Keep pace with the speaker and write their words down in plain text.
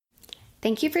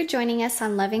Thank you for joining us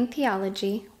on Loving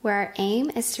Theology, where our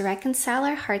aim is to reconcile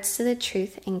our hearts to the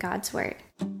truth in God's Word.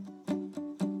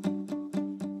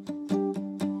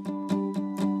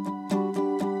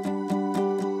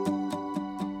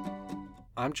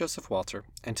 I'm Joseph Walter,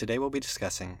 and today we'll be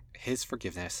discussing His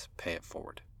Forgiveness, Pay It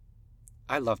Forward.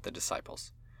 I love the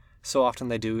disciples. So often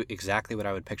they do exactly what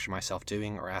I would picture myself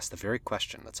doing or ask the very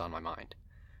question that's on my mind.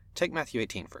 Take Matthew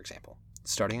 18, for example.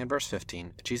 Starting in verse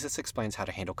 15, Jesus explains how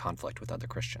to handle conflict with other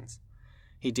Christians.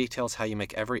 He details how you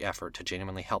make every effort to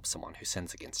genuinely help someone who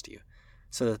sins against you,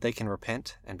 so that they can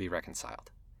repent and be reconciled.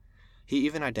 He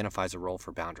even identifies a role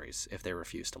for boundaries if they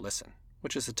refuse to listen,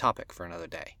 which is a topic for another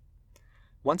day.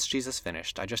 Once Jesus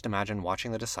finished, I just imagine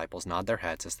watching the disciples nod their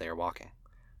heads as they are walking.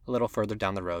 A little further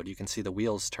down the road, you can see the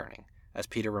wheels turning, as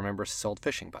Peter remembers his old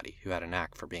fishing buddy who had a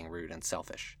knack for being rude and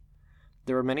selfish.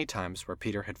 There were many times where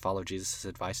Peter had followed Jesus'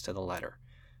 advice to the letter,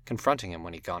 confronting him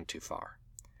when he'd gone too far.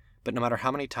 But no matter how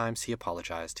many times he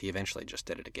apologized, he eventually just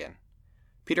did it again.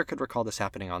 Peter could recall this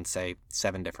happening on, say,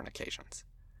 7 different occasions.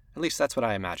 At least that's what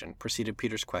I imagine preceded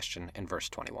Peter's question in verse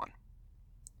 21.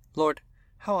 Lord,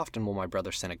 how often will my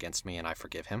brother sin against me and I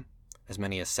forgive him? As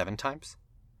many as 7 times?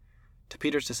 To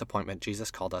Peter's disappointment,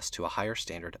 Jesus called us to a higher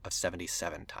standard of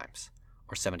 77 times,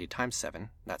 or 70 times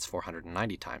 7, that's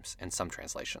 490 times in some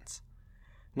translations.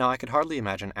 Now, I could hardly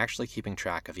imagine actually keeping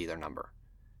track of either number.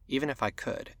 Even if I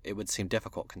could, it would seem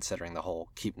difficult considering the whole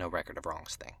keep no record of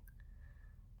wrongs thing.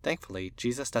 Thankfully,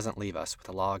 Jesus doesn't leave us with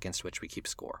a law against which we keep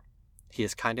score. He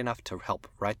is kind enough to help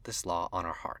write this law on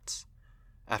our hearts.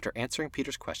 After answering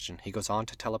Peter's question, he goes on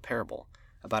to tell a parable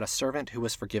about a servant who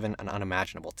was forgiven an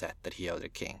unimaginable debt that he owed a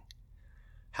king.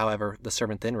 However, the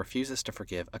servant then refuses to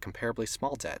forgive a comparably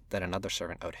small debt that another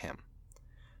servant owed him.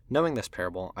 Knowing this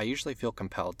parable, I usually feel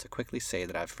compelled to quickly say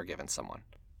that I've forgiven someone.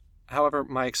 However,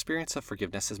 my experience of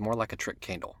forgiveness is more like a trick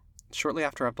candle. Shortly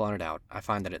after I've blown it out, I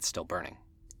find that it's still burning.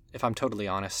 If I'm totally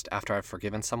honest, after I've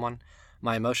forgiven someone,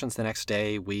 my emotions the next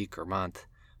day, week, or month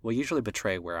will usually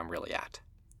betray where I'm really at.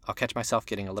 I'll catch myself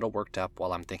getting a little worked up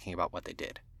while I'm thinking about what they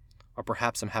did. Or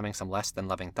perhaps I'm having some less than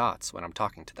loving thoughts when I'm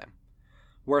talking to them.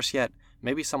 Worse yet,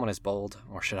 maybe someone is bold,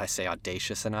 or should I say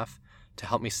audacious enough, to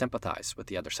help me sympathize with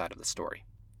the other side of the story.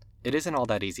 It isn't all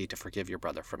that easy to forgive your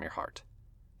brother from your heart.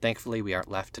 Thankfully, we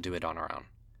aren't left to do it on our own.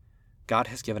 God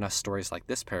has given us stories like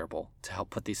this parable to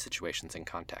help put these situations in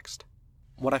context.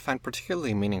 What I find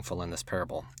particularly meaningful in this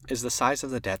parable is the size of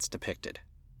the debts depicted.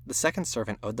 The second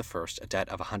servant owed the first a debt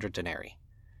of 100 denarii.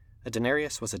 A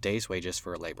denarius was a day's wages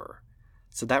for a laborer,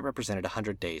 so that represented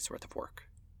 100 days' worth of work.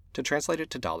 To translate it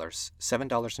to dollars,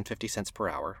 $7.50 per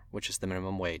hour, which is the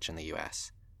minimum wage in the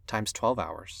U.S., times 12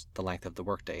 hours, the length of the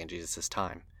workday in Jesus'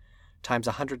 time, times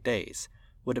 100 days,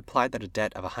 would imply that a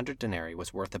debt of 100 denarii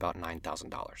was worth about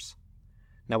 $9,000.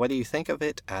 Now, whether you think of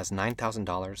it as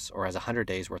 $9,000 or as 100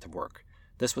 days' worth of work,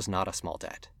 this was not a small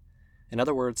debt. In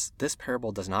other words, this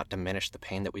parable does not diminish the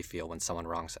pain that we feel when someone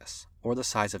wrongs us, or the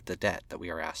size of the debt that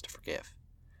we are asked to forgive.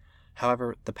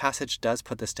 However, the passage does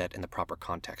put this debt in the proper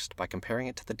context by comparing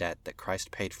it to the debt that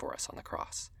Christ paid for us on the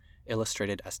cross,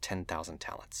 illustrated as 10,000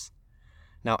 talents.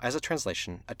 Now, as a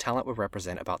translation, a talent would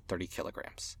represent about 30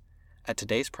 kilograms. At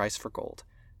today's price for gold,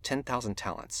 10,000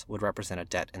 talents would represent a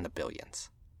debt in the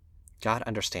billions. God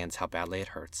understands how badly it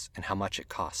hurts and how much it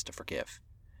costs to forgive.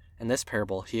 In this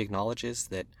parable, he acknowledges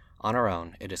that, on our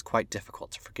own, it is quite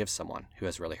difficult to forgive someone who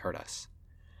has really hurt us.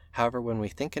 However, when we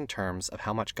think in terms of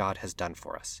how much God has done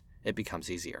for us, it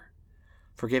becomes easier.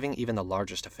 Forgiving even the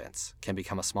largest offense can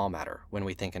become a small matter when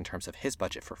we think in terms of his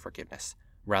budget for forgiveness,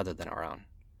 rather than our own.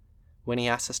 When he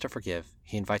asks us to forgive,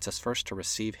 he invites us first to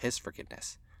receive his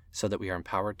forgiveness, so that we are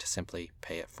empowered to simply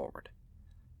pay it forward.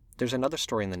 There's another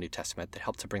story in the New Testament that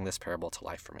helped to bring this parable to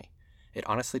life for me. It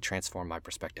honestly transformed my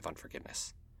perspective on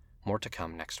forgiveness. More to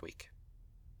come next week.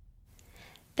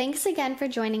 Thanks again for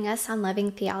joining us on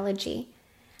Loving Theology.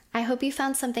 I hope you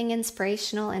found something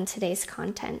inspirational in today's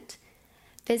content.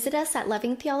 Visit us at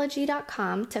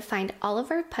lovingtheology.com to find all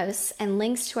of our posts and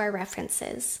links to our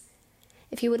references.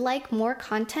 If you would like more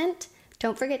content,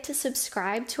 don't forget to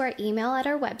subscribe to our email at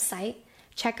our website,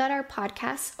 check out our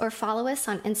podcasts, or follow us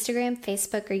on Instagram,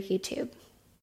 Facebook, or YouTube.